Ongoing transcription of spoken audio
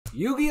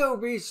Yu-Gi-Oh!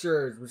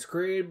 Resurge was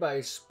created by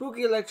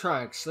Spooky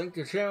Electronics, link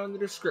to channel in the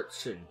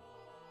description.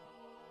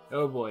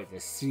 Oh boy, the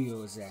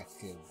seal is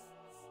active.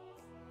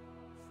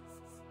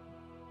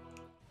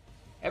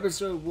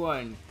 Episode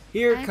 1.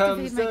 Here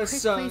comes the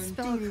sun.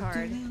 Spell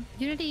card.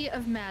 Unity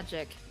of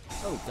Magic.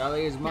 Oh,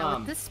 Dahlia's mom. Now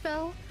with this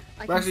spell,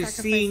 I We're can actually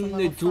sacrifice seeing a the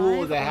level duel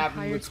 5 that or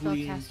happened higher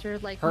between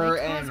spellcaster like her my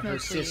and Cosmo her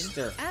Queen,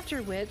 sister.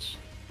 After which,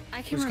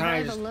 I can It was kinda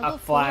revive a just a level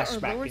 4 or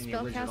flashback lower in the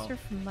original. spellcaster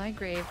from my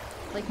grave,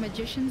 like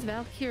Magician's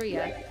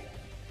Valkyria.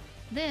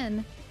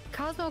 Then,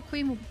 Cosmo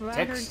Queen will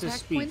provide her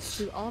attack points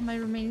to all my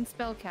remaining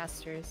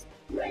spellcasters.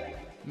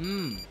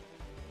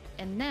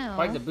 And now...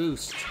 Quite the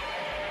boost.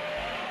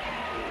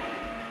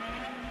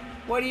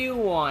 What do you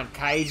want,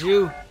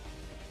 Kaiju?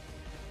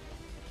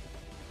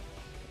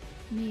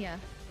 Mia,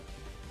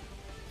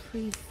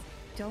 please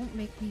don't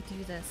make me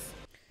do this.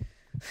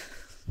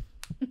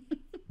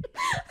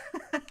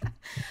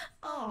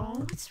 Oh,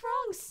 what's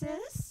wrong,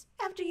 sis?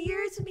 After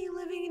years of me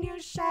living in your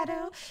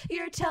shadow,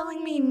 you're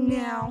telling me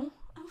now,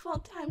 of all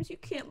times you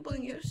can't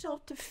bring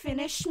yourself to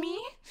finish me?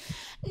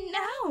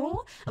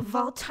 Now, of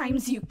all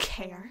times you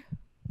care.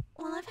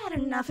 Well, I've had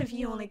enough of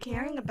you only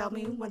caring about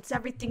me once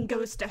everything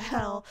goes to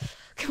hell.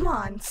 Come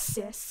on,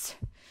 sis.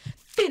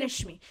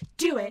 Finish me.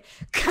 Do it.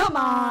 Come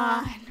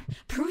on.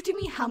 Prove to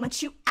me how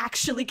much you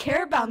actually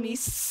care about me,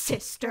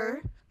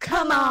 sister.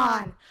 Come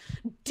on.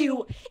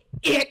 Do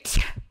it.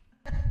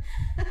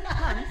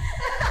 Mom.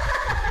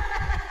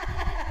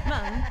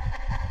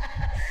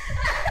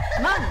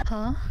 Mom.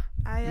 Huh?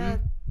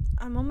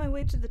 I'm on my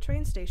way to the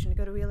train station to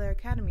go to Real Air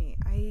Academy.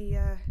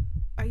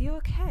 Are you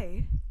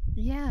okay?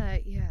 Yeah.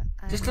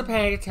 Just a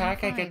panic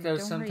attack. I'm I get fine. those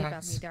Don't sometimes. worry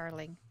about me,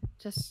 darling.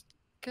 Just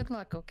good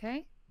luck,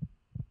 okay?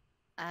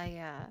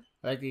 I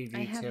like the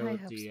I have detail high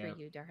of hopes the for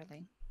you,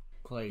 darling.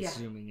 place Yeah.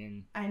 zooming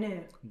in I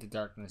knew. the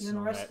darkness You and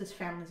and all the rest that. of this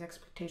family's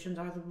expectations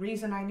are the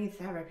reason I need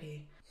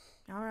therapy.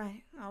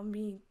 Alright, I'll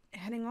be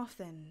heading off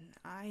then.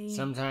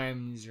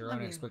 Sometimes your Love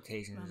own you,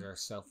 expectations Mom. are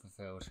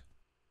self-fulfilled.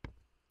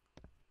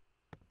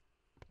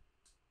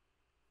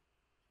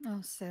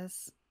 Oh,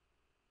 sis.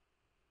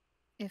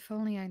 If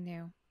only I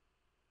knew.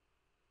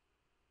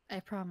 I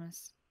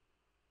promise.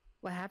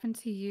 What happened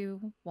to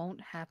you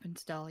won't happen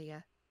to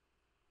Dahlia.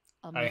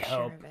 I'll make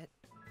sure hope. of it.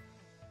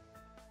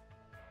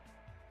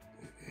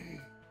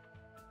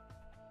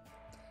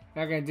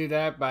 Not gonna do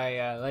that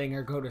by letting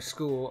her go to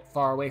school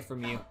far away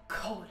from you.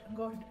 God, I'm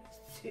going to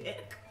be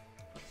sick.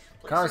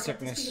 Car Please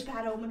don't let this sickness. be a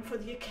bad omen for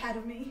the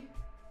academy.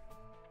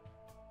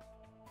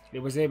 It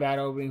was a bad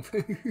opening.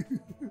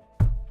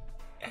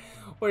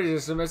 What is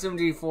this, some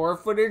SMG4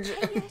 footage?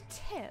 Pay a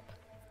tip.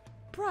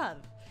 Bruv,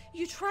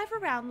 you drive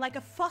around like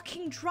a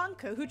fucking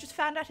drunker who just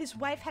found out his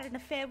wife had an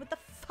affair with the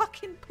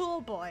fucking pool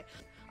boy.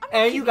 I'm not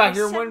And you giving got a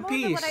here in cent one more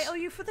than what piece. I owe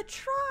you for the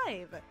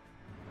tribe.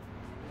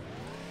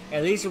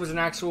 At least it was an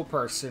actual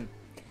person.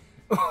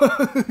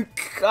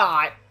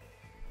 God.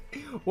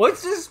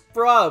 What's this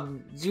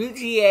from?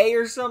 GTA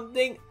or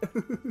something?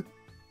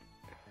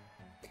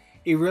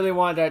 He really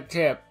wanted that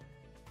tip.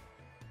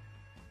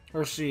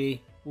 Or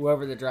she.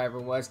 Whoever the driver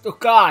was. Oh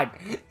God!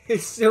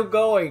 It's still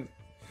going.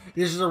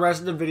 This is the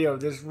rest of the video.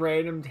 This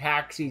random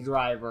taxi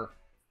driver.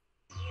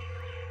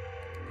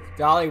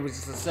 Dolly was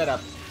just a setup.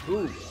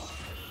 Ooh.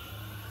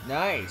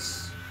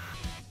 Nice.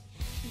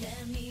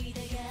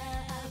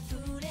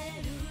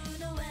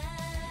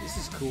 This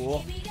is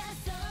cool.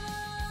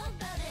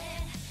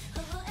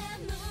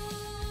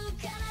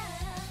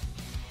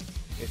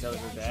 Guess that was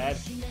her dad.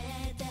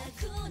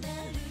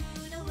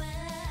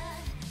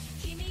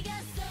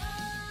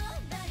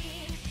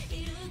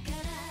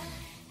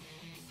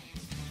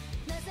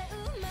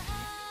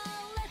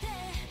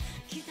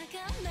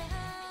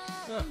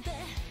 Huh.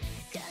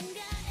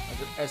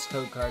 There's an S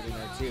code card in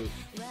there too.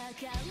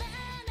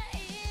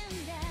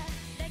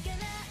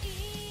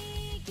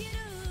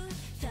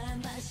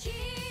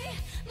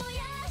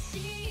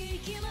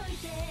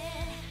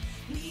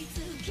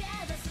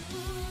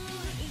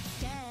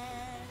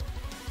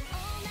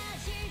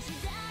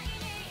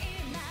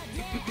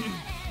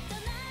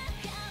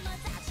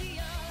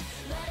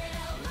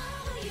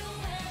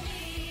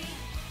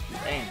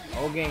 Dang,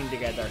 whole game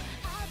together.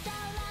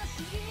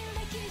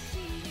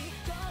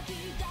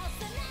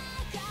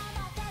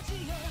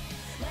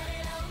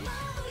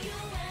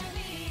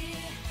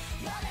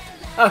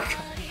 Okay.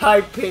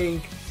 Hi,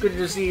 Pink. Good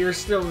to see you're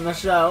still in the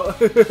show.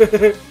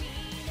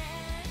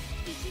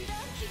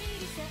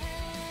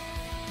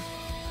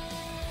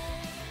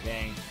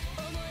 Dang.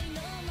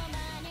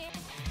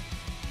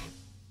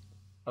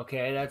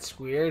 Okay, that's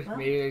weird. Well,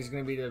 Maybe there's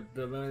gonna be the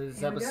villain of this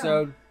here we go.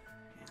 episode.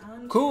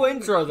 Cool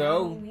intro,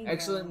 though.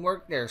 Excellent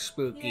work there,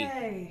 Spooky.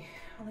 Yay.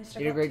 At least I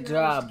Did a got great 2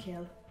 hours to job.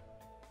 kill.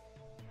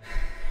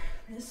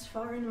 This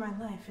far into my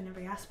life, and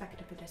every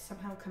aspect of it has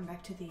somehow come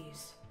back to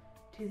these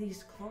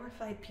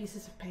glorified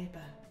pieces of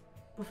paper.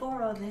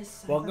 Before all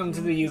this, Welcome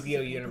to the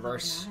Yu-Gi-Oh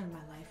universe. In my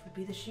life would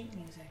be the sheet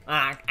music.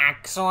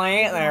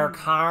 Actually, they're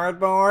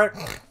cardboard.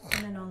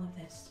 And in all of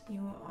this,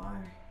 you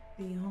are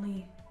the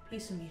only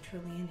piece of me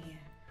truly in here.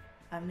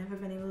 I've never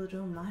been able to do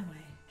them my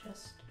way,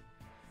 just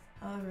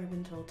however I've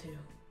been told to.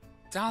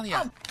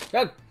 Dahlia!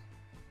 Oh,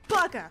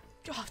 Bugger!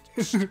 Oh,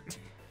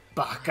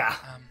 baka.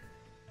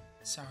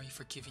 Sorry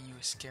for giving you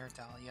a scare,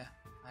 Dahlia.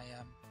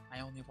 I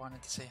only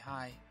wanted to say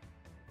hi.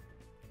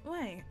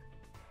 wait.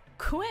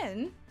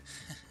 Quinn?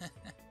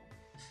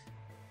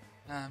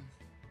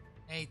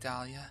 Hey,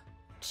 Dahlia.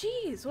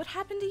 Jeez, what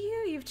happened to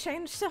you? You've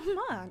changed so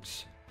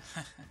much.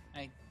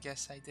 I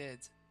guess I did.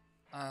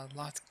 A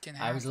lot can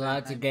happen. I was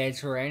allowed to get a I know I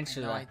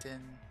tarantula.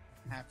 didn't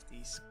have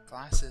these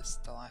glasses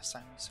the last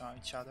time we saw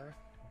each other.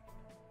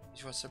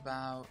 Which was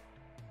about...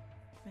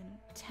 Been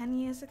 10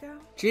 years ago?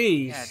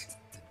 Jeez. Yeah,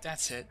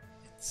 that's it.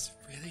 It's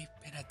really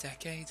been a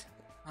decade.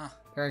 Huh.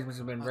 Parents must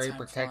have been How very time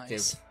protective.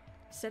 flies.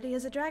 Steady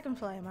as a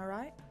dragonfly, am I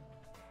right?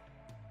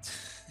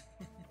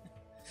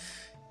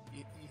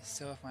 You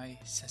still have my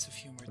sense of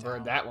humor I've down.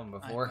 heard that one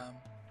before.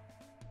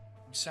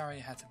 I'm sorry I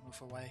had to move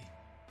away.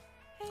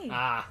 Hey,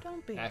 Ah,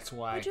 don't be. that's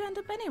why. Where'd you end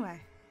up anyway?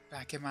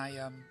 Back in my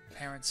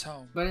parents'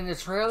 home. But in the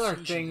trailer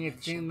Sushi thing, it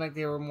dimension. seemed like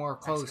they were more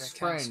Back to close the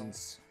castle.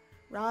 friends.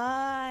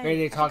 Right. Maybe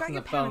they I talked forgot on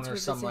your the phone parents or were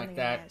something like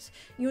visiting that. us.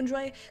 You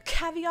enjoy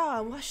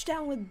caviar washed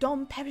down with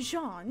Dom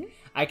Perignon?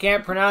 I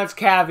can't pronounce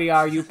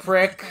caviar, you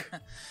prick.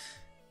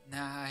 Nah,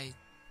 I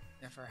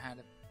never had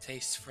a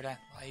taste for that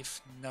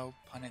life. No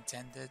pun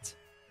intended.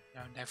 You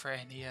know, never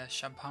any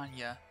champagne.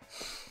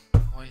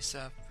 Always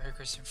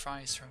burgers and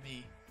fries for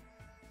me.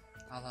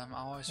 I'll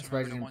always That's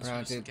remember why the you ones we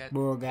used to pronounce get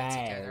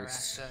it together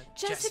burgers. at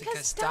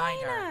Jessica's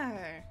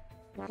Diner!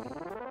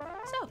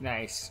 So,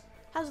 Nice.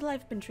 how's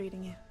life been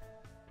treating you?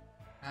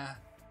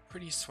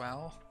 Pretty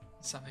swell.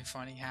 Something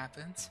funny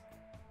happened.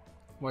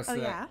 What's Oh,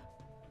 that?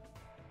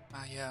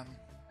 yeah?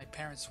 My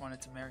parents wanted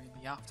to marry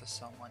me off to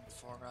someone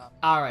for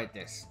I'll write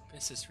this.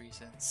 business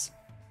reasons.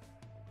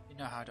 You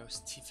know how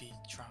those TV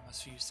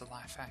dramas we used to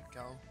laugh at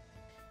go.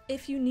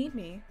 If you need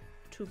me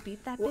to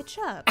beat that bitch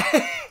up.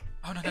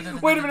 Oh no!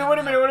 Wait a minute, wait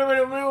a minute, wait a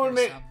minute, wait a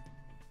minute.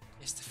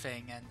 Here's the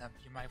thing, and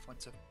you might want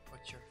to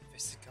put your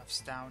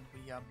fisticuffs down.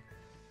 We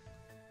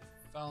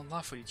fell in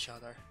love with each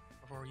other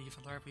before we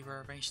even learned we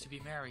were arranged to be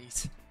married.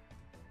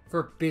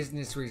 For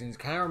business reasons.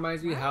 Kind of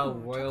reminds me how Wow,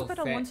 talk royal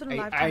about a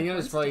once-in-a-lifetime I know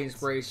it's probably coincidence.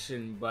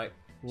 inspiration, but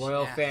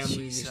royal Yeah, families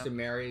she's, used to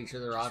marry each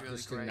other she's off really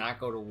just to great. not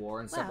go to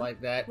war and stuff Well,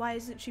 like that. Why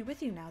isn't she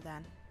with you now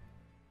then?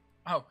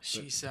 Oh,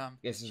 she's Guess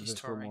it's she's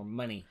just for more touring.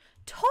 money.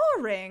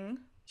 Touring?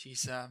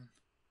 She's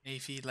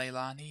Navy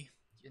Leilani.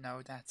 You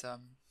know that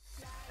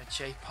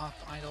J-pop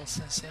idol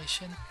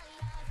sensation.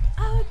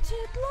 Oh,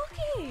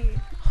 dude, Lucky!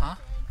 Huh?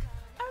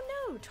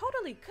 Oh no,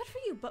 totally, good for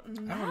you, but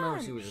man, I don't remember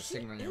if she was a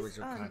singer in the is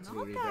original a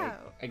continuity.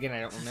 knockout. Again,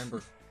 I don't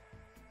remember.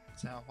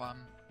 So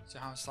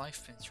how's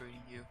life been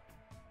treating you?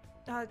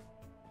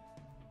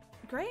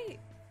 Great.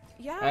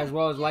 Yeah. As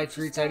well as yeah, life just,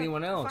 treats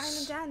anyone else. Fine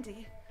and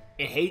dandy.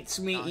 It hates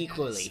me Oh, yeah,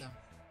 equally. is,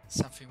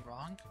 something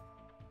wrong?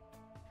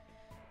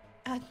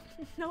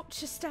 No,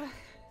 just,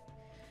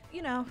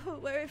 you know,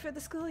 worry for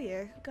the school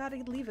year. Gotta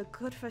leave a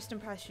good first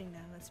impression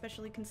now,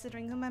 especially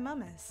considering who my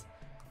mom is.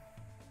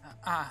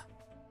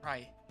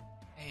 Right.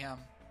 Hey,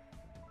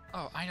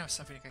 oh, I know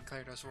something that can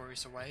clear those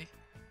worries away.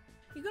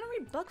 You gonna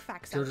read book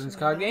facts out to Children's me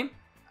card then? game?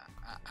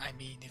 I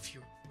mean, if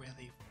you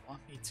really want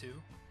me to.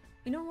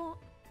 You know what?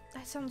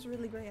 That sounds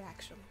really great,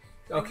 actually.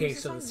 Okay, Use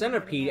this so on the me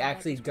centipede when I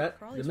actually write does. this book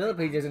for The Ollie's millipede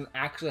right now. doesn't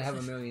actually have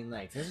a million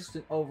legs. That's just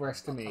an A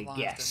overestimated lot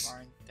guess. of them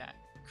aren't that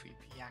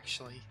creepy,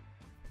 actually.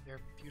 They're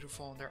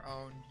beautiful in their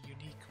own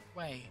unique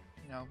way.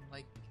 You know,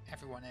 like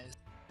everyone is.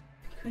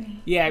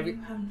 Quinny, Yeah, you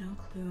have no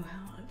clue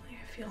how ugly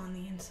I feel on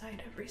the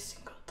inside every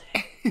single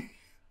day.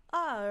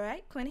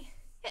 Alright, Quinny,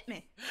 hit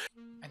me.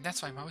 And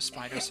that's why most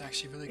spiders are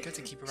actually really good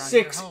to keep around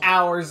 6 your home.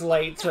 hours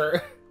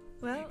later.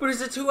 Well, But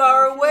it's a I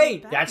 2-hour feel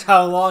wait. bad That's now.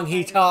 how long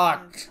he Spider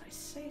talked. I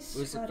say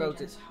Was sweaty about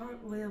to- as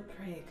heart will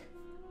break.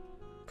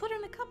 put her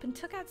in a cup and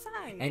took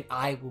outside. And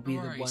I will be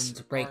No the worries. one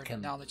to break More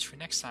him. knowledge for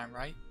next time,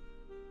 right?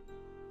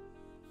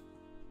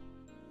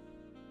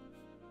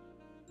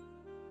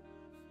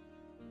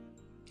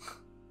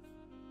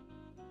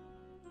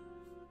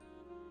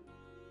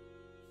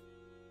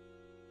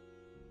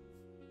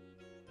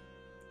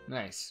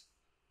 Nice.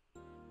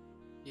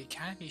 The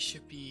academy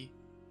should be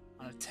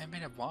on a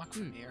 10-minute walk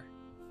from here.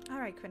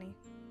 Alright, Quinny.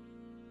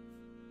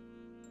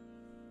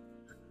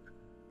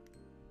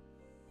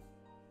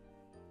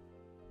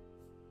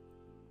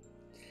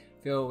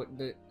 Fill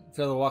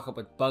the walk up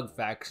with bug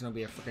facts and it'll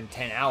be a freaking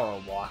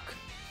 10-hour walk.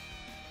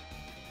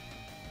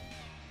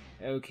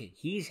 Okay,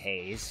 he's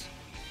Hayes.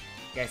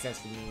 Guess that's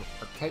the new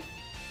archetype.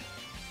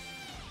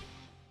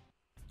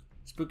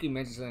 Spooky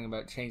mentioned something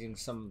about changing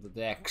some of the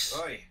decks.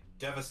 Oi,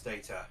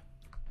 Devastator.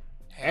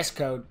 S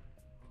code.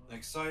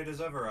 Excited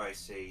as ever, I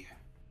see.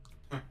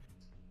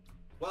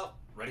 Well,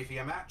 ready for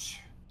your match?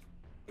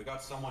 We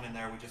got someone in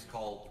there we just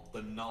call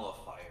the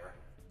Nullifier.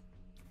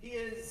 He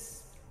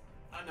is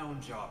a known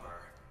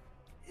jobber.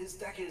 His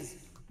deck is...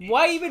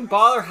 Why even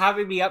bother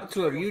having me up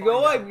to him? You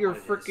know I'm your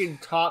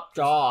freaking top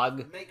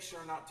dog. Make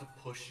sure not to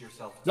push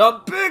yourself.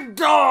 The big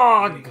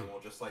dog! Will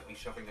just like be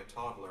shoving a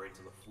toddler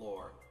into the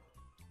floor.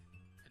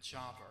 A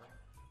jobber.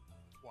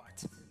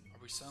 What?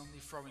 Are we suddenly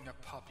throwing a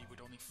puppy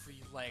with only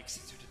 3 legs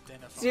into the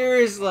den of...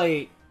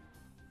 Seriously.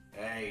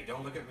 Hey,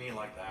 don't look at me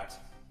like that.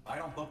 I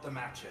don't book the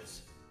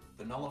matches.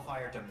 The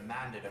Nullifier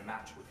demanded a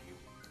match with you.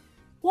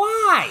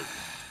 Why?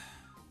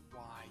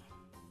 Why?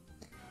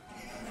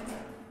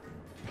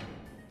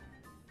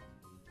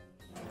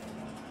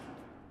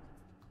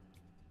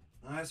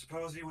 I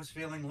suppose he was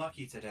feeling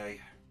lucky today.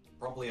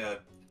 Probably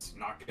it's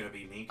not gonna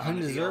be me kind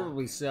of deal.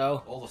 Undeservedly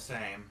so. All the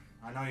same,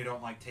 I know you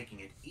don't like taking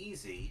it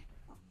easy,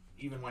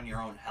 even when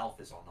your own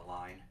health is on the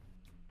line.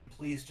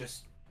 Please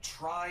just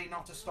try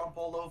not to stomp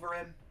all over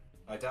him.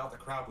 I doubt the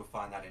crowd would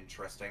find that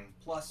interesting.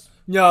 Plus,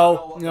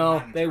 No, the no,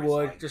 manager they is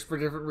would, like. just for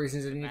different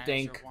reasons than The you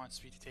manager think.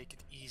 wants me to take it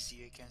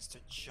easy against a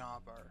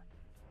jobber.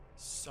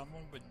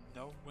 Someone with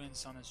no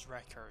wins on his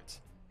record.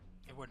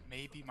 It would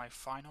maybe my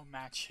final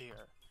match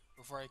here,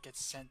 before I get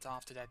sent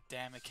off to that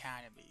damn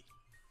academy.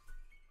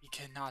 He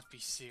cannot be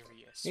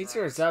serious, It's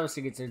right?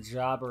 obviously gets a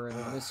jobber in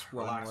this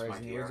one, Relax, whereas my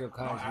in the dear. original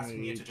I'm not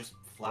asking you continuity, to just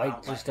flat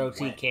out just let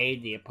him win.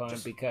 OTK'd the opponent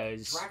Just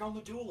because drag on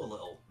the duel a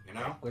little, you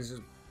know? was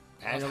just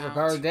had an Bloodhound,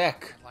 overpowered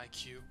deck. I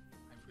like you,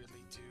 I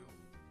really do.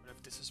 But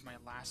if this is my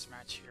last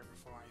match here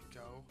before I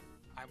go,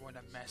 I want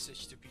a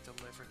message to be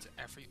delivered to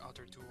every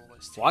other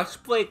duelist here.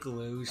 Watch Blake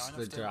lose None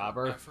the of them will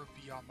jobber. ever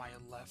be on my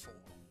level.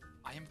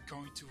 I am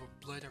going to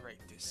obliterate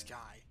this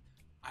guy.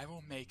 I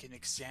will make an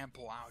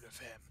example out of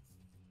him.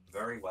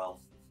 Very well.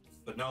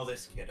 But know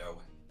this, kiddo.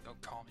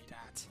 Don't call me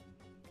that.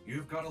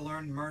 You've got to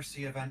learn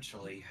mercy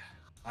eventually.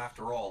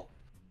 After all,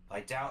 I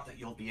doubt that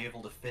you'll be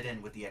able to fit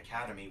in with the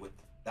academy with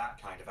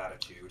that kind of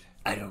attitude.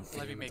 I don't fit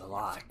Let me in make with a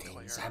one lot of thing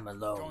things. clear. I'm a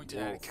lone Going to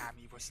that wolf.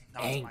 academy was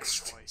not Angst,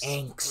 my choice.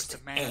 It was the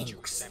angst, manager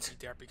who sent angst. me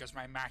there because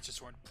my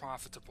matches weren't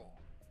profitable.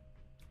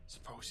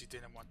 Suppose he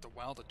didn't want the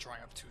well to dry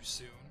up too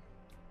soon.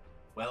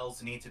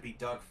 Wells need to be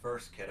dug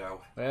first,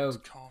 kiddo. Well,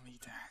 Don't call me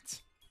that.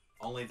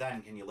 Only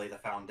then can you lay the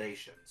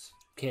foundations.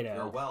 Your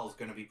kiddo. well's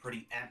gonna be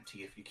pretty empty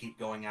if you keep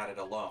going at it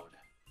alone.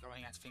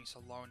 Going at things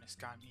alone has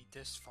got me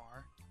this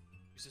far.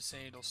 Who's to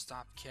say it'll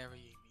stop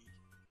carrying me?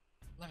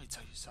 Let me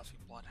tell you something,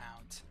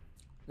 Bloodhound.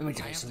 Let me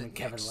tell I you am something, the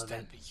Kevin next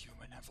Levin. step in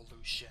human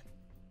evolution.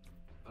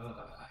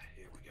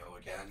 Here we go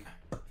again.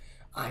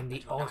 I'm I the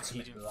do not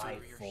ultimate need life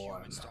inferior form.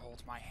 humans to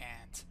hold my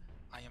hand.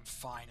 I am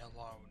fine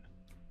alone.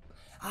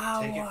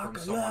 I Take it walk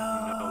from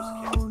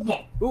someone who knows,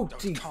 alone. Ooh, Don't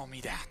gee. call me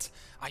that.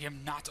 I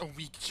am not a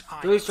weak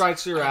child. 3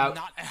 strikes, you're I am out.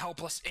 not a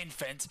helpless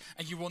infant,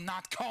 and you will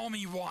not call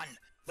me one.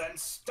 Then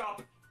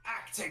stop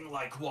acting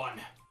like one!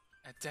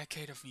 A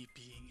decade of me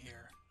being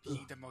here,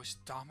 being the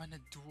most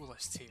dominant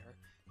duelist here,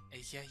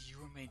 and yet you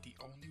remain the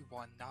only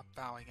one not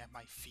bowing at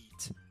my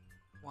feet.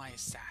 Why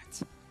is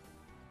that?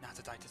 Not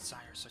that I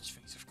desire such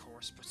things, of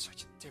course, but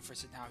such a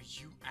difference in how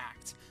you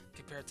act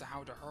compared to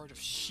how the herd of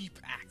sheep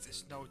act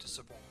is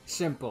noticeable.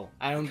 Simple.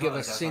 I don't give a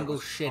Because, as I single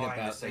was shit trying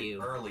to about say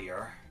you.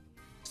 earlier,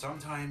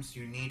 sometimes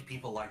you need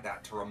people like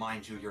that to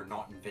remind you you're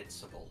not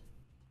invincible.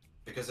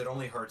 Because it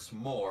only hurts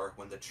more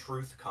when the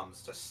truth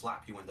comes to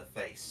slap you in the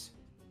face.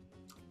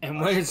 And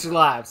when it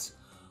slaps,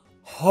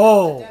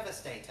 ho!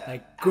 Devastator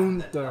like and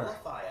the Gunther.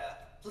 Nullifier,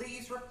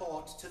 please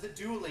report to the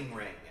dueling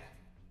ring.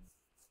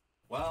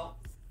 Well,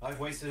 I've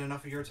wasted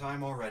enough of your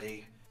time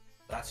already.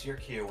 That's your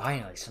cue.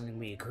 Finally, something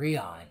we agree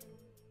on.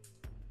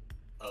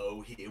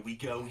 Oh, here we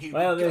go, here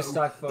Well, we go. this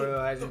stock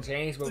photo hasn't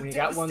changed, but when you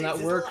got one that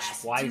Devastator's works,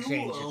 last why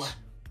change duel. it?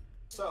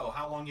 So,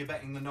 how long you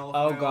betting the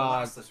Nullifier Oh will god,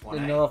 last this one,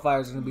 the eh?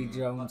 nullifier's gonna be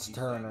Jones What do you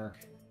Turner.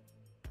 think?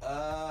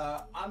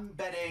 I'm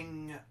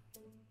betting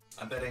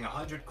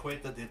 100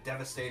 quid that the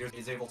Devastator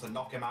is able to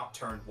knock him out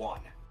turn 1.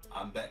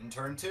 I'm betting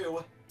turn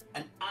 2.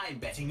 And I'm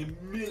betting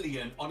 $1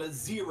 million on a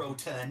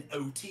 0-turn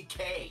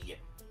OTK.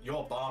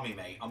 You're balmy,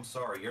 mate. I'm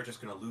sorry, you're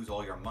just gonna lose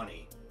all your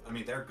money. I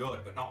mean, they're good,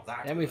 but not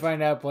that Then we good.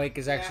 find out Blake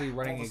is actually Yeah,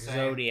 running all the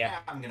same, Exodia. yeah,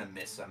 I'm gonna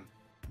miss him.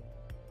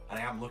 And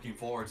I am looking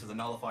forward to the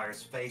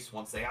Nullifier's face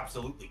once they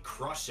absolutely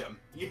crush him.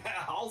 Yeah,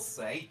 I'll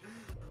say.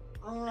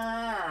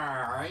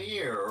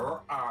 You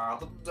are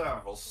the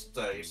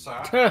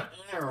Devastator.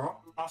 You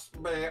must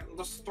be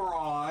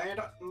destroyed.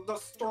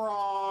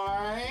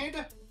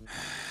 Destroyed.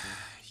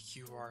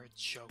 You are a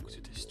joke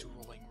to this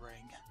dueling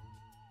ring.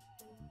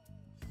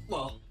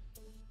 Well,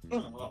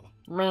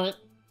 Meh.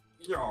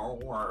 your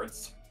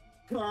words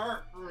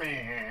hurt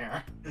me.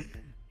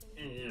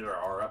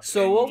 Your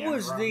So what opinion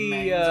was the,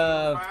 remains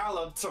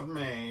invalid to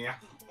me.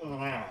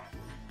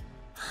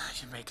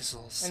 You make us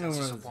little I know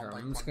senses one of one by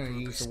I'm just one gonna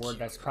group use is the word cute.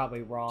 that's probably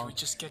Can wrong. we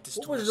just get this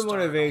What duel was the started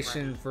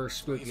motivation already? for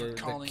Spooky, Even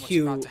the calling what's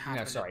Q, about to no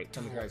happen a sorry,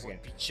 let me duel try this again.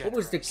 would be What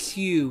was the generous.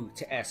 Q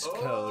to S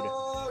code?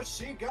 Oh,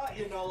 she got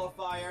you,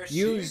 Nullifier.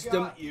 Use she the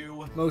got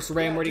you. most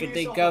random word you do can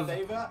think yourself a of.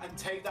 favor and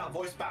take that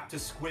voice back to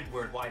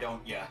Squidward, why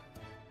don't you?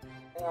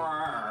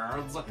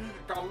 Words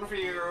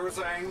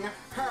confusing,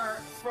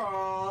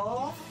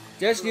 hurtful.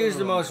 Just use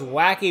the most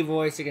wacky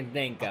voice you can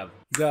think of.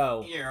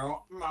 Go. You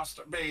must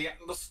be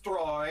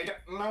destroyed.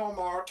 No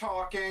more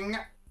talking.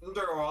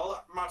 Duel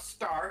must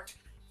start.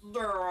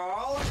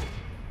 Duel.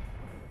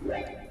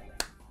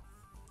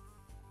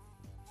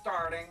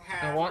 Starting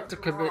hand I want to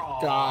commit draw.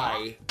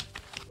 die.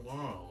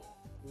 Oh,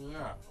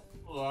 yeah.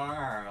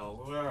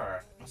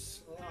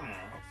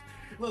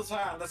 This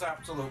hand is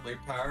absolutely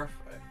perfect.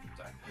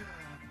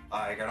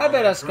 I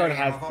bet us gonna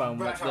have fun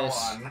with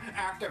this.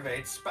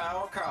 Activate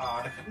spell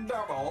card.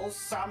 Double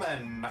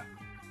summon.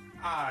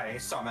 I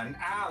summon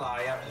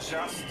Ally of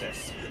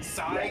Justice,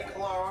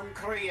 Cyclone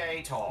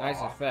Creator, Nice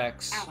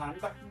effects. and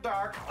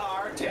Dark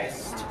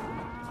Artist.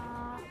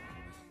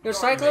 Your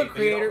Sorry, Cyclone mate, you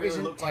Creator don't really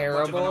isn't look like much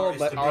of an terrible, artist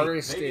but to me.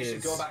 Artist Maybe you is.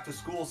 should go back to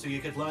school so you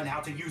could learn how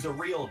to use a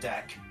real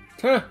deck.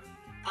 Huh.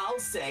 I'll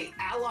say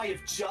Ally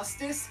of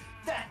Justice?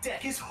 That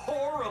deck is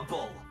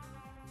horrible!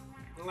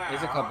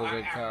 There's a couple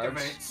good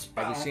cards.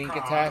 Have you seen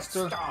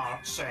Catastrophe? Star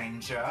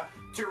Changer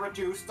to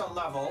reduce the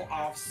level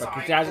of But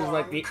Catastrophe is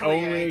like the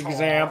only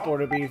example,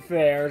 to be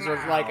fair. So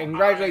it's like,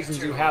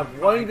 congratulations, you have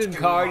one good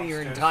card in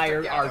your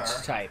entire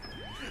archetype.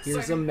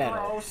 Here's a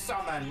medal.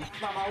 Summon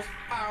the most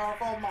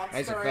powerful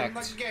monster in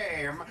the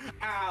game,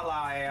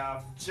 Ally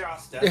of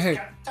Justice,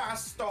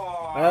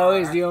 Catastrophe. Well,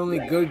 he's the only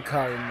good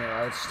card in their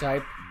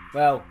archetype.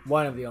 Well,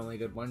 one of the only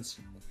good ones.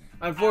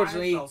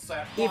 Unfortunately,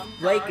 if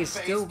Blake is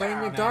still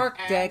running the dark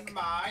deck,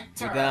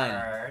 we're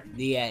done.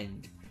 The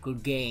end.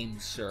 Good game,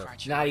 sir.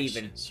 Not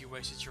even. You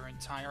wasted your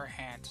entire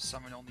hand to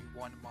summon only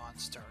one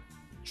monster.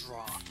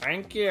 Draw.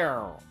 Thank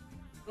you.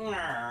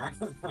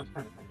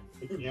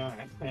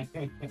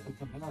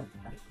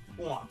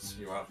 Once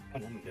you have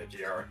ended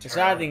your The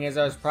sad turn, thing is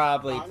I was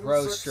probably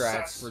pro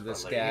strats for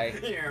this guy.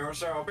 you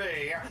shall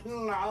be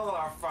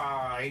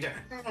nullified.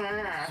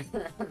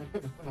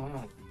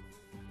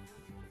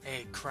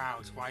 Hey,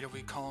 crowd, why do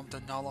we call him the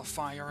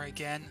Nullifier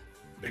again?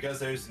 Because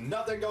there's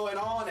nothing going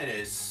on in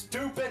his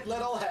stupid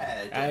little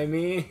head. I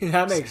mean,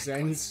 that makes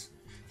sense.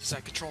 Since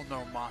I control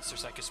no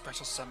monsters, I can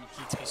special summon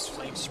Heat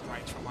Flame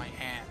Sprite from my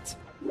hand.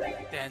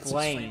 Then, since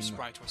Flame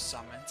Sprite was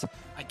summoned,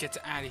 I get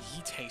to add a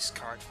Heat Haste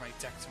card from my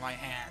deck to my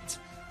hand.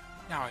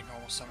 Now I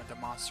normal summon the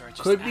monster I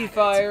just Could be added.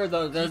 fire,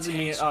 though it doesn't Heat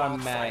mean it Haste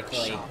Wildfire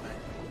automatically. Shaman.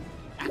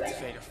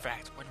 Activate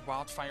effect. When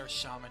Wildfire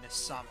Shaman is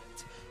summoned,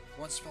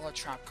 one spell or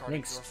trap I card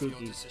in think your field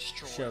Spooky is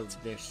destroyed. showed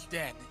this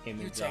Then, you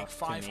image take off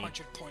to me.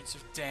 500 points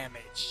of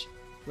damage.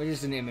 Which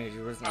is an image,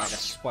 it wasn't like a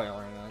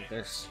spoiler like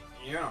this.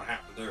 You don't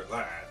have to do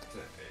that.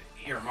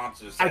 Your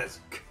monster says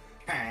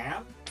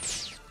can.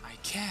 I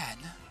can,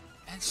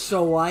 and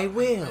So I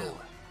will.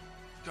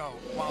 Go,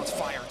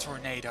 Wildfire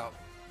Tornado.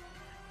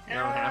 I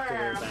don't have to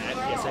do that.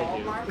 Yes, I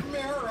do. My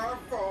mirror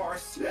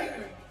force.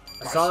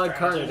 A solid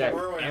card strategy's deck.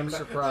 ruined. I'm You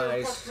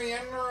surprised. put me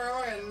in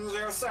ruins,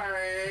 you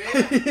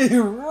say?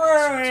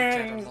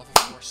 Right. Level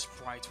 4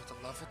 sprite with a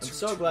level 2 I'm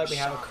so glad we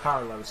have a shaman.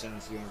 Carlos in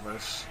this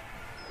universe.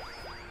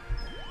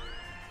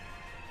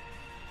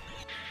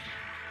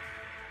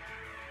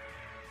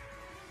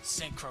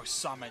 Synchro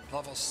Summon,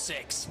 level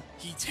 6.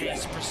 Heat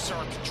Haste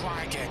Berserk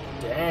Dragon.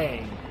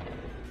 Dang.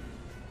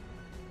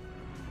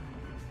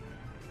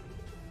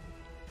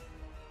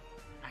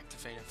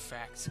 Activate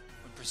effect.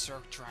 When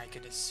Berserk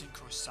Dragon is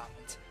Synchro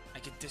Summoned, I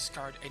can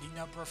discard any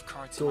number of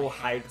cards in Duel my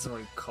hand.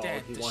 Hydroid called.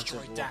 Then He wants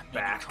destroy his that look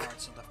many back.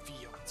 cards on the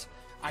field.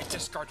 I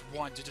discard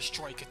 1 to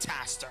destroy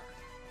Catastrophe.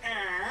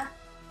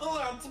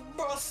 That's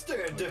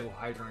busted. Duel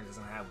Hydroid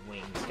doesn't have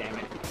wings, damn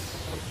it.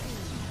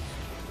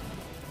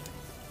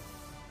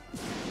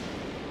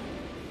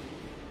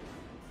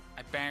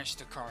 I banished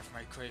the card from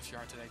my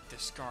graveyard that I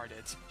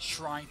discarded.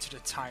 Shrine to the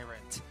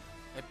Tyrant.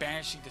 By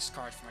banishing this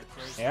card from my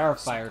graveyard, They are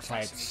fire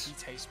sacrificing types. a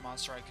Heat Haste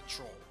monster I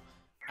control.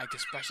 I can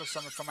special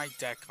summon from my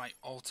deck my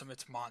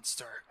ultimate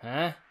monster.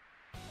 Huh?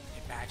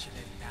 Imagine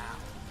it now.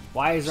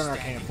 Why is there an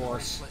Standing Arcane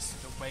Force? helpless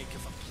in the wake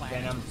of a planet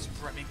Venom. that's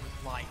brimming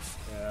with life.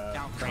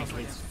 Now Frankly, covered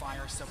in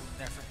fires that will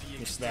never be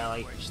Miss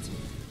Valley.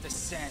 extinguished.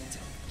 Descend,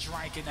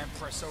 Dragon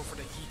Empress over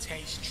the Heat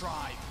Haste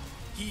tribe.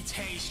 Heat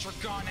Haste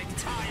Dragonic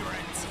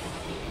Tyrant!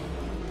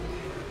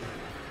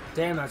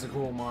 Damn, that's a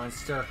cool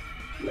monster.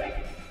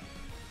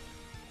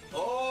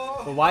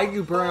 Oh, But why'd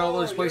you burn all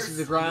those you're places to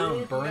the ground?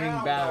 screwed Burning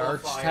now, bad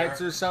Nullifier.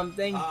 archetypes or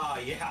something? Ah,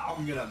 yeah,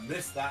 I'm gonna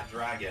miss that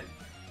dragon.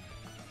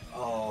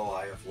 Oh,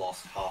 I have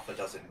lost half a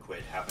dozen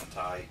quid, haven't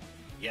I?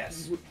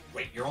 Yes.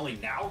 Wait, you're only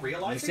now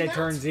realizing You said that?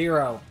 turn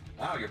 0.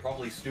 Oh, you're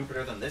probably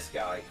stupider than this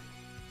guy.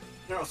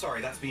 No,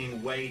 sorry, that's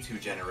being way too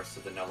generous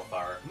to the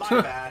nullifier. My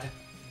bad.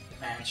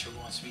 The manager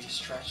wants me to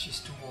stretch his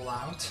duel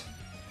out.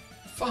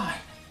 Fine,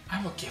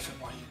 I will give him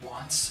what he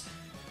wants.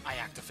 I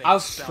activate I'll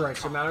spell stretch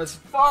him card. out as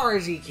far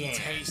as he Heat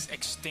can. Haste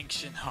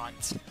Extinction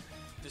Hunt.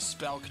 This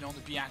spell can only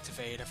be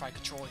activated if I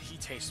control a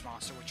Heat Haste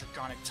monster with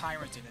Dragonic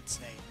Tyrant in its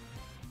name.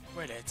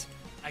 With it,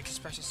 I can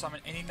special summon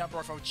any number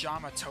of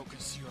Ojama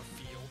tokens to your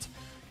field.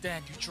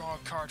 Then you draw a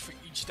card for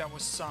each that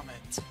was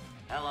summoned.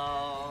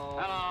 Hello.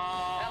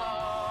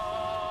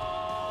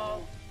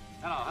 Hello.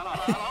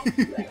 Hello.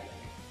 Hello.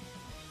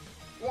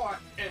 What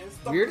is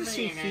the Weird to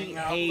see meaning Heat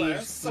of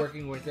Haze this?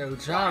 working with Why are you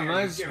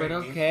Ojamas, but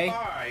giving me okay.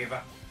 5?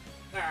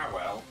 Ah,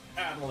 well,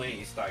 at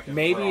least I can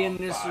Maybe draw in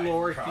this 5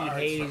 lore, Heat cards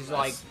Haze from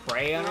like this.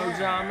 prey on Yeah.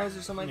 Ojamas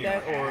or something like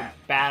that, or Yeah.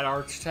 bad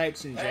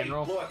archetypes in Hey,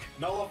 general. look,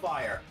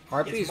 nullifier.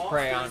 Harpies It's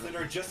prey monsters on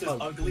that are just as oh,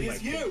 ugly my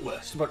as you. God.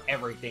 Just about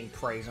everything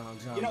preys on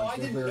Ojamas. You know, I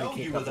They're didn't very know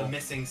you were the capable.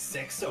 missing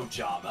 6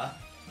 Ojama. I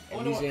And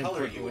wonder he's what in color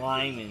put you would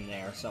lime be. in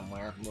there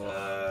somewhere.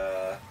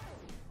 Ugh.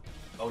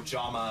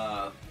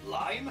 Ojama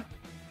lime?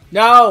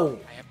 No!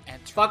 I am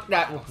entering Fuck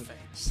that the one. battlefield.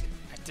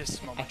 At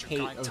this I moment, hate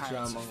your Giant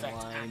Tyrant's Ojama effect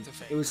Online.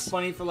 activates. It was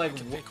funny for like You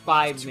can pick 5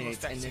 one of two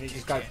minutes, and effects then to it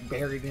just kick got in,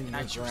 buried in and the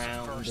I choose the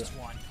ground. first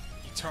one.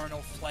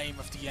 Eternal Flame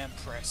of the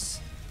Empress.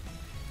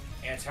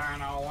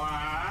 Eternal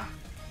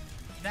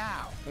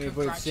Now, Let me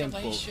put it simple.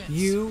 congratulations.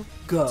 You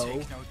go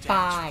Take no damage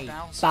bye from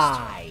Bowser's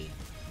bye.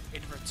 turn.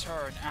 In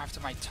return, after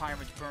my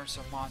tyrant burns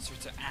a monster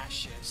to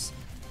ashes,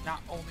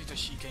 not only does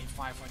she gain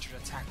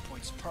 500 attack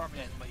points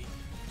permanently,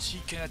 she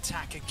can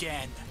attack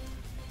again.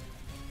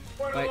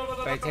 But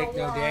I take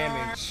no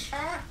damage.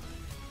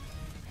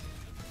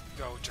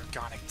 Go,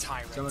 Dragonic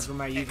Tyrant. So much for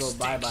my evil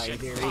bye-bye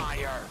Extinction theory.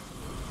 Fire.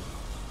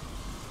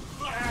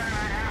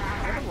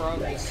 Where wrong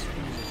this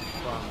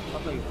from?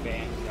 Probably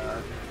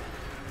Vanguard.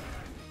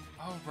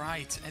 Oh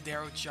right, and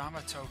they're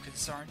Ojama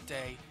tokens, aren't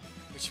they?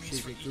 Which means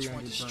for Take each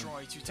one 300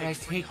 destroyed, you I take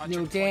take 300 no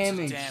points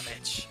damage. of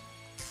damage.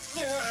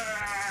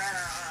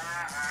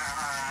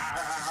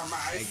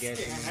 I guess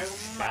skin it's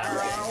is bad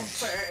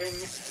melting.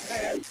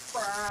 It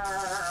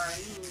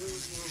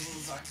burns.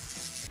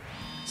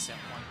 Set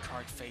one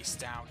card face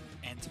down,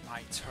 end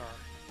my turn.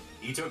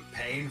 He took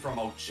pain from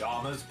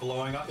Ojama's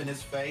blowing up in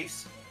his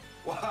face?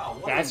 Wow,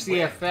 what That's a the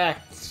win.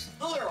 effect.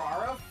 You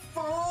are a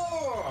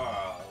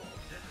fool!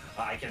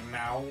 I can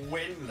now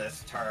win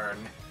this turn,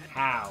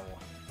 How?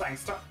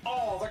 thanks to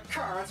all the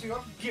cards you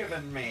have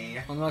given me.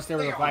 Unless there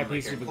was The a 5 only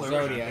piece of conclusion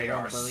Exodia, I to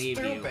don't your believe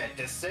you. stupid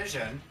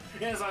decision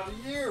is that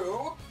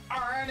you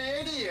are an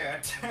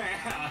idiot.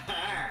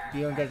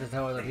 You don't get to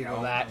tell other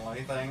people that. The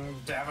only thing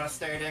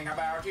devastating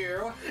about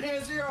you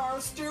is your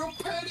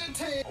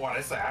stupidity. What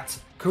is that?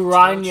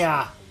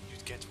 Kuranya.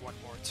 You'd get one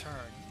more turn.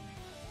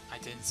 I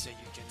didn't say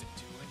you'd get to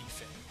do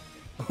anything.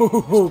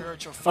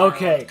 Spiritual fire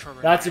Okay, on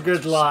Kuranya that's a to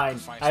good line.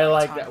 sacrifice I my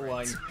like that tyrant.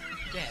 one.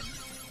 Then,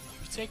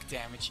 you take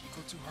damage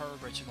equal to her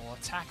original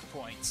attack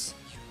points.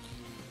 You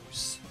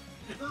lose.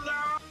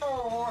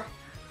 No!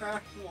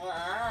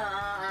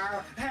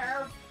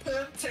 Have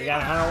pity. You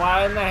got a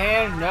Hanawa in the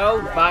hand?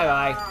 No?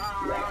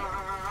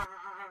 Bye-bye.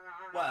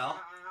 Well,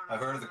 I've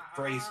heard of the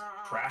phrase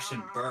crash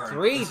and burn.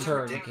 3 This is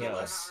turn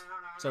ridiculous. kills.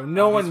 So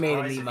no I'd be one made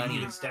surprised any if he money.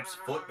 even steps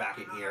foot back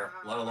in here,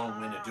 let alone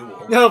win a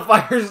duel. No,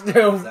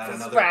 Firestone's Is that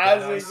another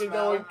bad eye spazzing and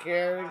no one spell?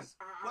 cares.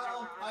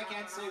 Well, I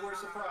can't say we're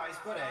surprised,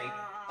 but hey,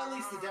 at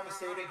least the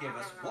Devastator gave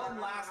us one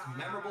last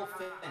memorable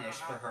finish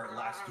for her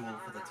last duel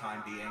for the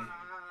time being.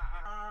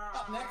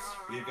 Up next,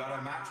 we've got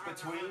a match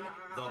between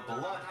the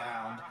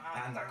Bloodhound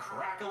and the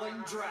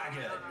Crackling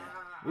Dragon.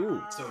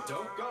 Ooh, So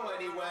don't go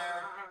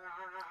anywhere.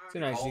 it's a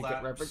nice All secret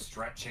that reference.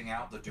 stretching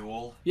out the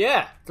duel.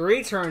 Yeah,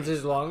 3 turns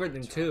is longer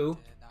than 2.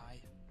 Did I?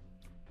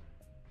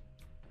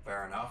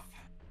 Fair enough.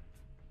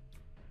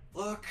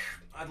 Look,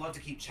 I'd love to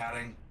keep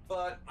chatting,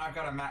 but I've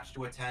got a match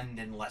to attend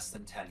in less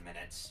than 10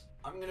 minutes.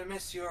 I'm gonna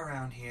miss you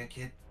around here,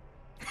 kid.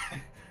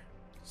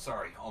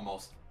 Sorry,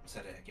 almost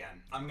said it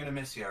again. I'm gonna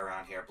miss you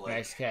around here, Blake.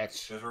 Nice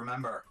catch. Just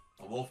remember,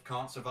 a wolf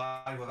can't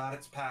survive without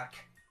its pack.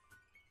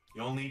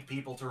 You'll need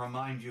people to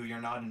remind you you're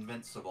not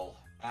invincible.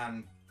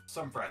 And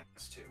some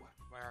friends, too.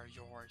 Where are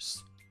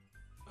yours?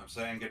 I'm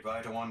saying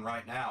goodbye to one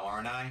right now,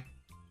 aren't I?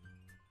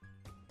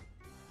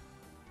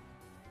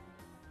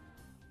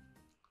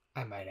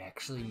 I might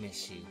actually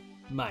miss you.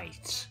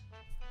 Might.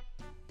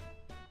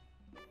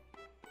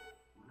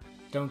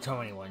 Don't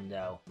tell anyone,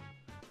 though.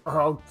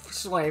 Or I'll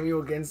slam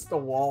you against the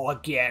wall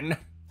again.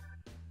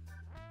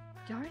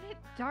 Darn it,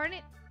 darn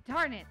it,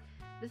 darn it.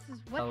 This is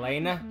what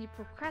Elena? happens when you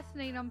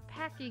procrastinate on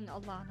packing,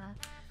 Alana.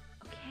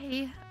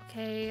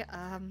 Okay,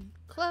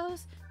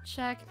 clothes,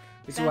 check.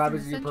 This is what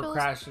happens Bathroom when you essentials,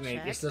 procrastinate.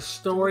 check. It's the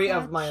story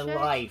Yoga, of my check.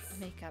 life.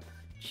 Makeup,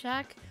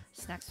 check.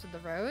 Snacks for the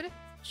road,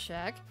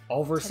 check.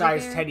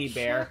 Oversized teddy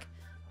bear. check.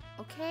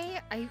 Okay,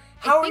 I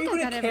How are think you I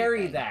gonna got carry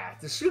everything. that?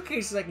 The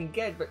suitcases I can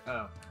get, but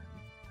oh.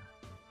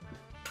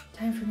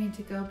 Time for me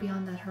to go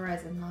beyond that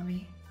horizon,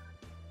 Mommy.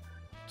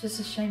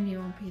 Just a shame you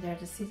won't be there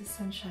to see the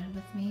sunshine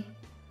with me.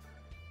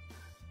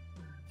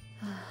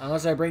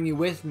 Unless I bring you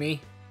with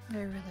me, I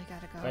really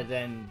gotta go. but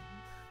then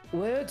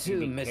Where you'd to,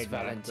 be Miss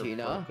kidnapped or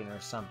Valentina? broken or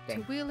To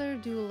something. Wheeler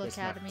Duel It's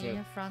not Academy,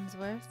 too.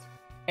 Farnsworth.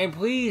 And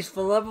please,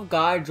 for the love of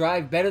God,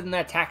 drive better than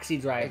that taxi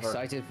driver.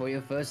 Excited for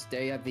your first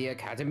day at the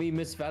academy,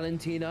 Miss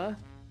Valentina?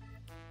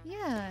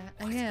 Yeah,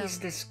 I What am. is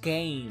this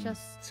game?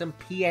 Just Some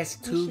Wish it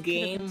PS2 could've been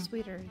game?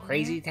 sweeter, you know?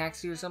 Crazy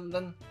Taxi or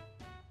something?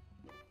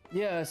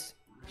 Yes.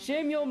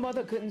 Shame your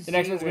mother couldn't The see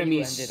next one's where gonna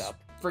you be ended up.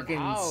 freaking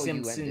How you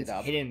Simpsons ended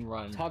up. Hit and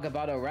Run. Talk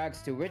about a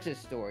rags to riches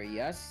story,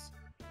 yes?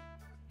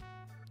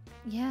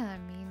 Yeah, I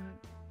mean,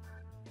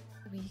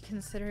 we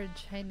considered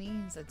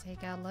Chinese a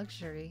takeout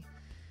luxury.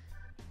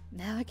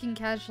 Now I can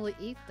casually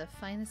eat the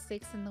finest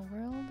steaks in the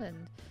world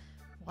and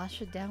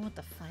wash it down with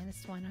the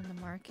finest wine on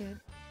the market.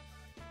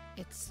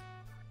 It's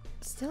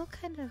still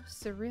kind of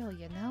surreal,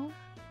 you know?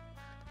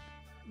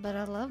 But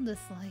I love this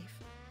life.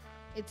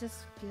 It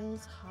just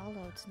feels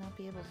hollow to not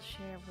be able to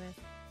share with.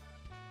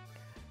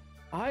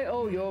 I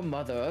owe your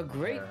mother a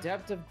great Yeah.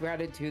 debt of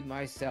gratitude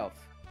myself.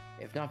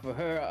 If not for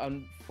her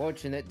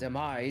unfortunate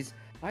demise,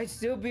 I'd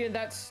still be in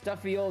that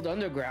stuffy old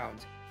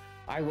underground.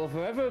 I will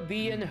forever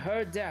be in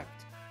her debt.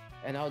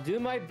 and I'll do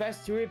my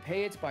best to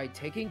repay it by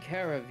taking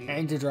care of you.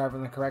 And to drive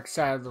on the correct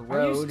side of the Are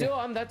road. you still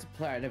on that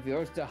plan of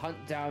yours to hunt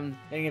down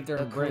And if they're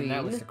the in Britain,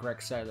 that was Queen? the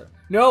correct side of the...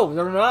 No,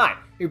 they're not!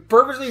 You're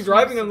purposely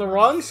driving on the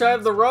wrong side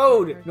of the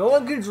road! No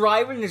one can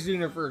drive in this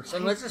universe,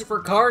 unless it's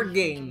for card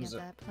games!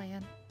 That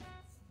plan.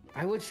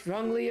 I would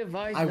strongly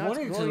advise I not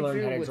wanted to going learn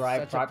through how to with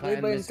drive such a properly,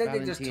 plan, but Miss instead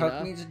they just took me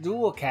Valentina. to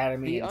Duel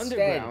Academy The instead.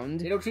 underground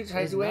They don't teach us how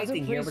to is do not a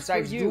anything here place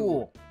besides for you.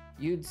 Duel.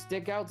 You'd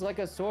stick out like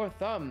a sore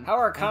thumb. How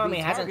our and be economy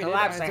hasn't targeted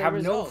collapsed, as I a have no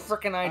result.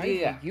 frickin' I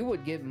idea. think you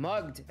would get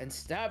mugged and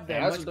stabbed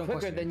there Yeah, that's much what the quicker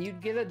question than is.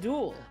 you'd get a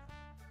duel.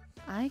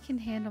 I can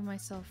handle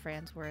myself,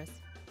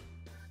 Fransworth.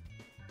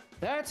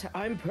 That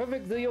I'm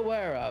perfectly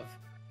aware of.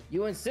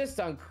 You insist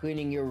on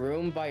cleaning your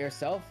room by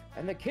yourself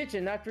and the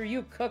kitchen after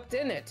you cooked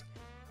in it.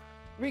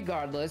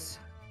 Regardless,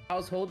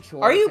 household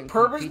chores. Are you and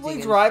purposely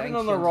competing in driving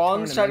on the sanctioned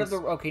wrong side of the...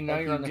 tournaments Okay, now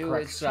like you're on you the do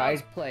correct is side.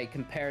 child's play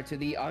compared to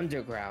the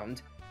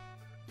underground.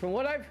 From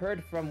what I've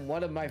heard from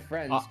one of my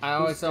friends I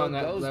who always saw still on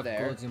that goes left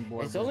there, bulletin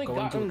board it's was only going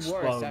to gotten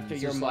explode. worse after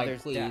It's your just like,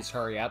 mother's please, death.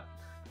 hurry up.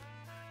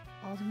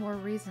 All the more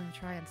reason to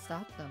try and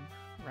stop them,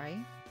 right?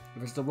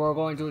 If it's the world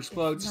going to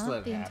explode, If just not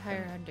let the it happen.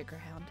 entire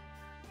underground,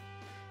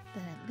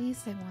 then at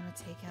least I want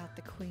to take out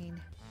the Queen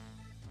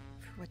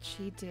for what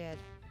she did.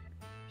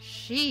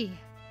 She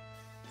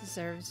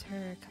deserves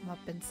her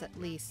comeuppance at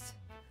least.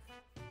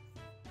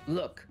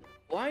 Look,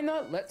 why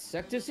not let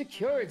Sector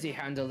Security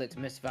handle it,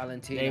 Miss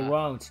Valentina? They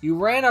won't. You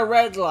ran a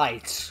red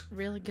light.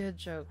 Really good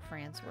joke,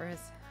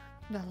 Fransworth.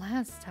 The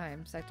last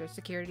time Sector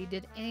Security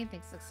did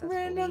anything successfully,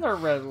 Ran another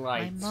red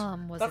light. my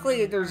mom was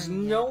Luckily, there's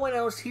no one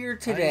else here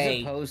I today.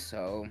 suppose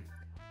so.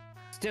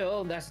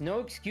 Still, that's no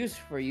excuse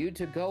for you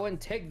to go and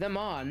take them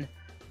on.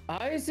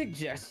 I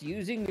suggest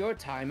using your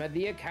time at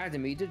the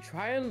academy to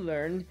try and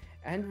learn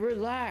and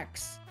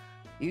relax.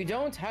 You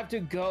don't have to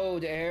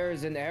goad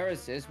heirs and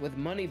heiresses with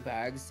money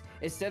bags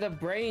instead of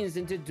brains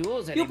into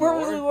duels You anymore.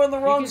 purposely were on the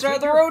wrong can side of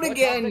take the your road foot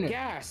again. Off the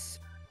gas.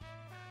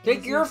 Take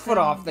Easier your said foot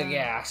than off the done.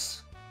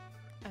 gas.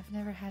 I've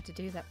never had to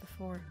do that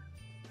before.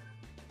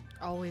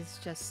 Always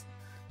just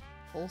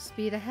full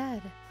speed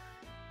ahead,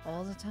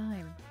 all the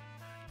time.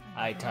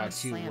 I never once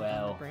taught you slammed on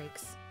well. the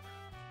brakes.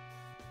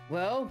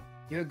 Well,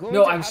 you're going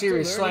No, to I'm have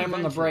serious. To learn Slam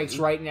on the brakes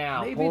eventually. right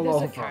now. Maybe Pull this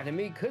over.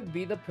 academy could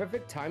be the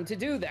perfect time to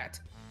do that.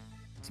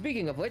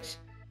 Speaking of which,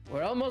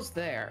 we're almost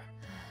there.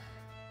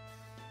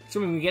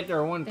 Assuming we get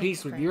there in one Thanks,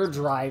 piece with friends. your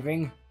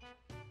driving.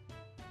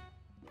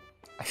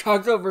 I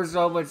talked over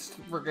so much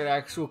freaking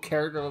actual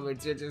character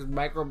limits, it's just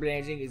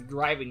micromanaging his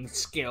driving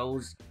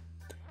skills.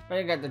 But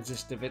I got the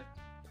gist of it.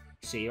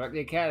 See you at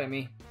the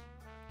academy.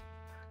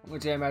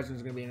 Which I imagine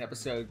is going to be in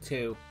episode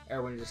 2.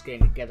 Everyone's just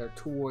getting together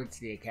towards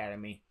the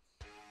academy.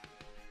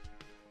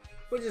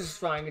 Which is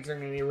fine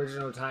considering the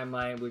original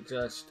timeline with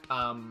just,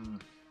 what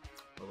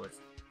was it?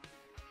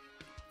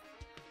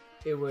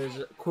 It was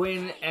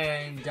Quinn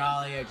and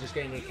Dahlia just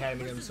getting the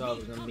academy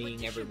themselves and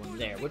meeting everyone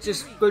there, which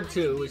is good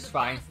too. It's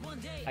fine.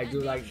 I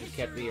do like to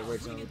keep the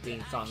original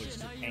theme song, which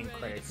is an end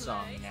credits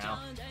song now.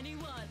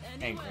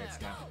 End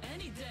credits now.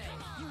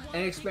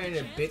 And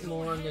expanded a bit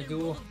more on the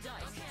duel.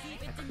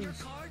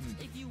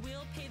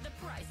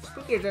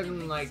 Spooky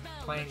doesn't like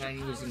planning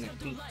on using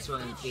a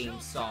certain theme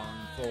song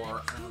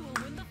for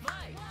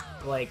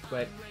Blake,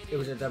 but it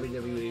was a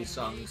WWE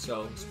song,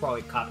 so it's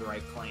probably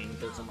copyright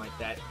claimed or something like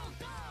that.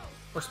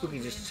 Or Spooky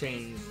just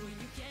changed.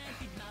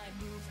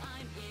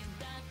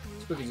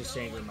 Spooky just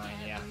changed her mind,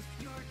 yeah.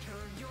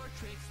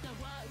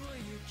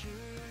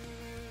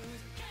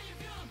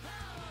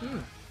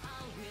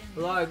 A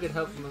lot of good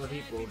help from other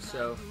people,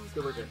 so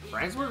good work there.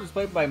 Fransworth was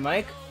played by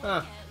Mike?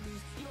 Huh.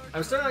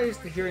 I'm still not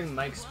used to hearing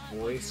Mike's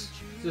voice.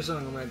 It's just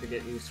something I'm going to have to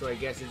get used to, I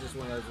guess. It's just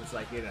one of those, it's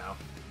like, you know.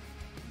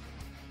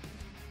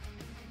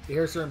 You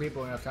hear certain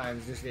people enough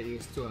times, just get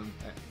used to them.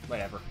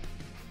 Whatever.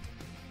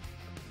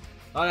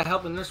 A lot of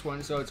help in this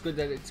one, so it's good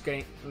that it's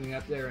getting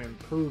up there and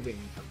improving,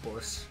 of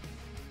course.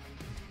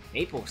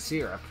 Maple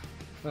syrup?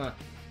 Huh.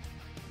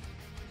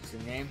 What's the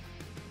name?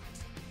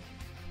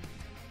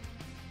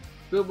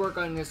 Good work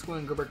on this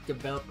one, good work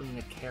developing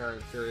the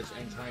characters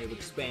and trying to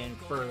expand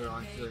further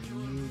onto the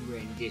new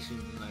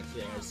renditions,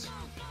 such as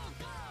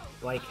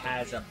Blake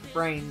has a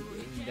friend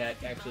that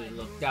actually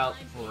looked out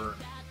for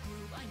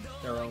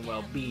their own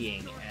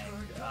well-being,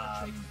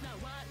 and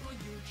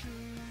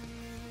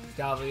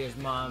Dahlia's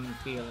mom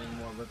feeling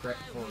more regret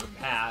for her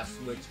past,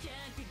 which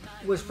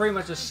was pretty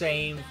much the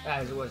same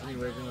as it was in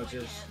the original, which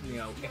is, you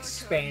know,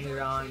 expanded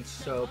on,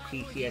 so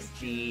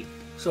PTSD,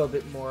 so a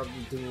bit more of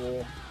the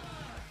duel.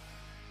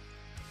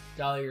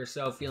 Dahlia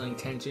herself feeling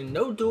tension.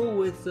 No duel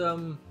with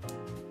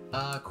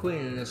Quinn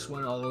in this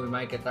one, although we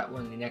might get that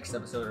one in the next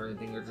episode or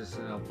anything. They're just,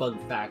 you know, bug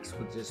facts,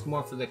 which is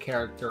more for the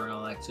character and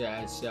all that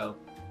jazz. So,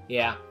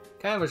 yeah,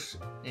 kind of a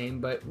shame,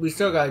 but we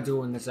still got a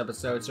duel in this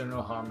episode, so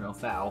no harm, no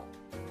foul.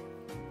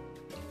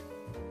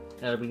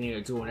 We need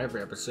a duel in every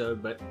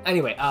episode, but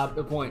anyway,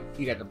 the point,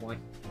 you got the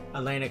point.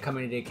 Elena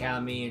coming to the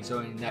academy and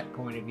showing that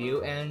point of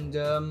view,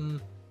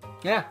 and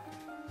yeah,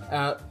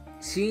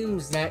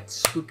 seems that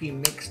Spooky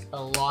mixed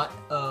a lot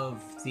of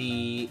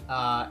the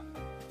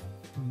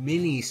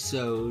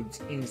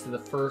mini-sodes into the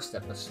first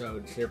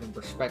episode, different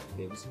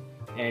perspectives,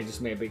 and it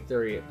just made a big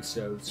 30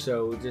 episodes.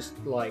 So just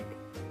like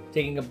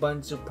taking a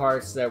bunch of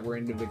parts that were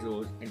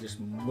individuals and just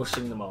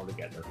mushing them all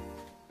together,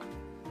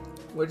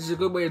 which is a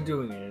good way of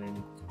doing it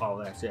and all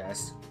that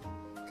jazz.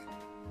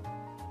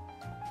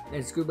 And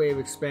it's a good way of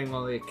expanding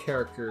all the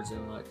characters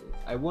and like.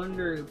 I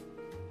wonder if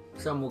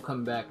some will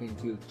come back in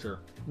future.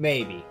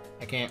 Maybe.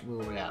 I can't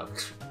rule it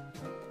out.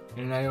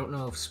 And I don't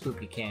know if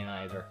Spooky can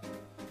either.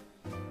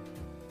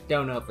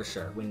 Don't know for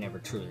sure. We never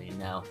truly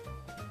know.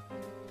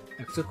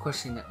 I'm still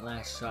questioning that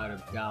last shot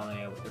of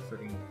Dahlia with the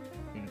freaking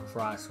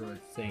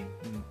crossroads thing.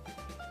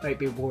 Might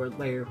be bored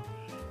later.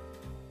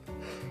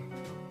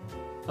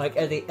 Like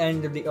at the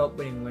end of the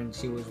opening when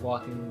she was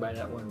walking by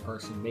that one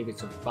person. Maybe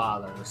it's her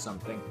father or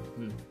something.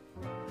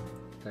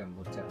 Time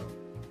will tell.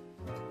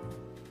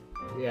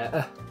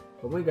 Yeah,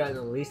 what we got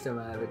the least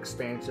amount of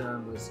expansion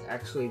on was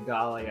actually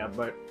Dahlia,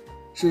 but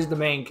she's the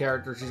main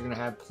character. She's going to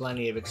have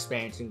plenty of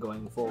expansion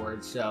going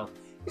forward, so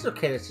it's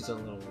okay that she's a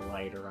little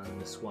lighter on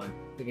this one.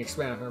 We can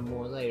expand on her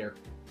more later.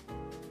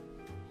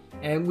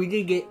 And we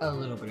did get a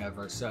little bit of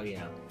her, so you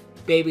know,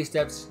 baby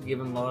steps,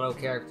 give him a little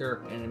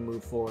character, and then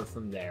move forward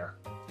from there.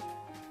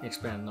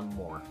 Expand them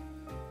more.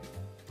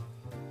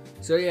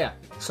 So yeah,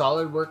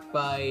 solid work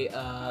by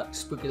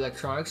Spooky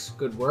Electronics.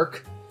 Good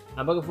work.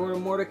 I'm looking forward to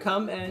more to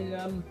come,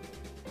 and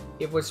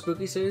if what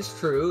Spooky says is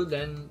true,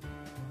 then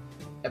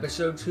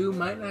episode 2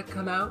 might not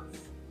come out.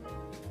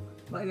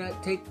 Might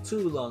not take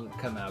too long to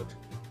come out.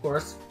 Of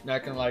course,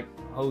 not gonna like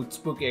hold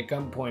Spooky at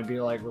gunpoint and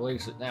be like,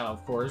 release it now,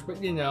 of course, but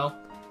you know,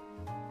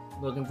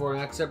 looking for the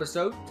next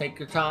episode. Take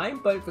your time,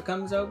 but if it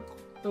comes out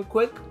real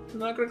quick, I'm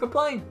not gonna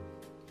complain.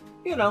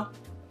 You know,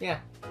 yeah,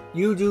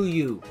 you do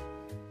you.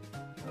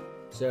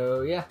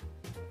 So yeah.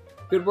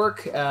 Good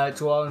work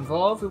to all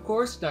involved, of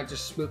course, not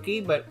just Spooky,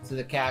 but to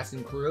the cast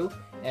and crew,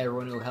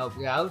 everyone who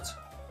helped out,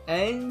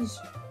 and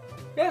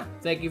yeah,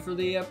 thank you for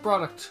the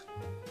product.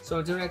 So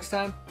until next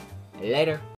time, later.